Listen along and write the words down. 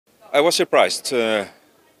I was surprised to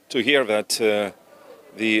hear that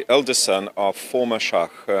the eldest son of former Shah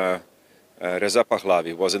Reza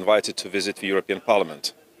Pahlavi was invited to visit the European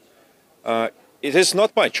Parliament. It is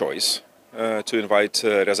not my choice to invite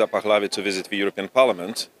Reza Pahlavi to visit the European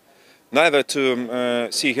Parliament, neither to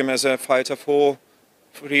see him as a fighter for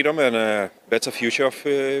freedom and a better future of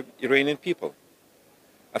Iranian people.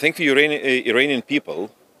 I think the Iranian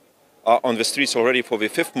people are on the streets already for the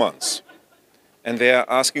 5th month, and they are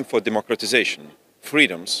asking for democratization,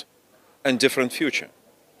 freedoms, and different future.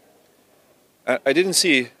 I didn't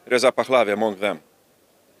see Reza Pahlavi among them.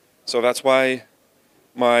 So that's why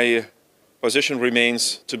my position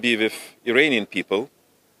remains to be with Iranian people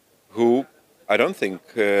who I don't think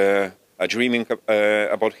are dreaming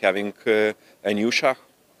about having a new Shah.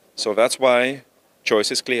 So that's why choice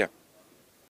is clear.